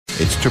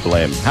It's Triple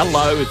M.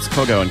 Hello, it's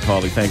Coggo and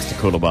Kylie. Thanks to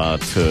Coolabah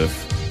Turf.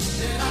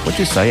 What'd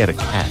you say? You had a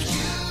cat?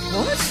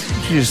 What?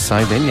 What did you just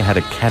say then? You had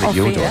a cat at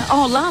your door?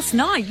 Oh, last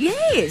night,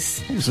 yes.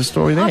 What was the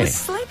story there? I was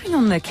sleeping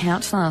on the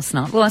couch last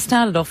night. Well, I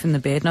started off in the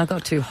bed and I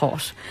got too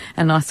hot.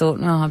 And I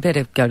thought, I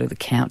better go to the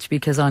couch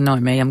because I know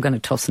me, I'm going to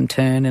toss and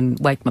turn and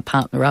wake my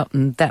partner up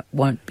and that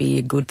won't be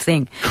a good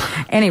thing.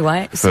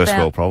 Anyway, it's First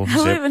about world problems,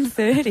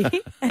 11:30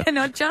 and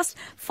I just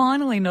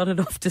finally nodded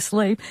off to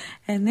sleep.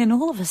 And then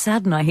all of a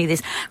sudden I hear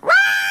this...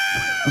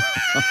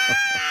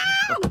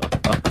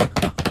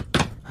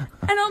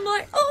 And I'm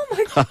like, oh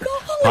my God.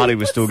 Party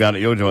was still going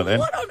at your joint then.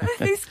 What on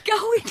earth is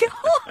going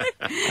on?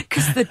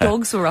 Because the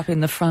dogs were up in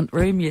the front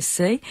room, you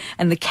see,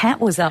 and the cat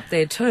was up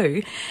there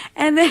too.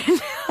 And then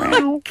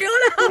I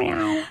got up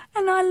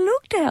and I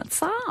looked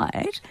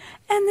outside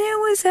and there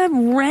was a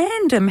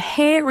random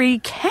hairy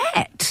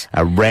cat.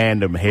 A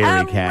random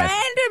hairy cat. A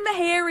random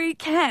hairy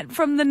cat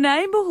from the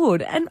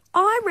neighbourhood. And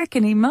I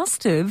reckon he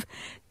must have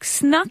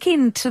snuck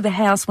into the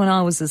house when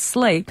I was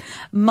asleep.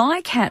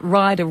 My cat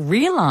Ryder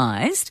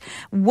realised,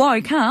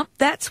 woke up,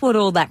 that's what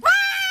all that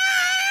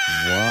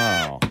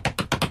Wow.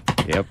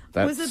 Yep,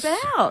 that's was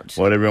about.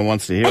 what everyone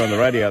wants to hear on the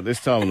radio at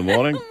this time in the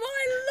morning. Oh,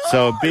 my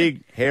So a Lord.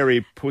 big,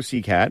 hairy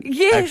pussy cat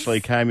Yes.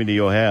 actually came into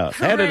your house.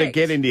 How did it Correct.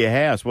 get into your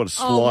house? What,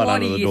 slide what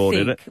under do the you door,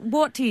 think? did it?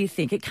 What do you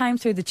think? It came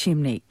through the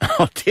chimney.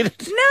 Oh, did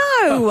it?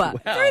 No, wow.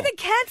 through the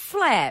cat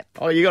flap.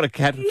 Oh, you got a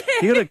cat. Yeah.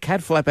 You got a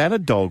cat flap and a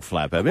dog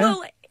flap, have you?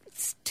 Well,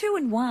 it's 2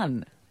 in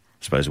 1.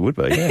 I suppose it would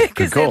be, yeah. Good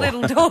Because they're call.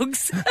 little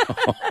dogs.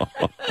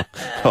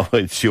 Oh,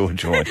 it's your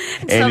joy.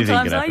 Anything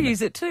Sometimes can I happen.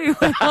 use it too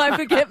when I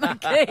forget my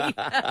key.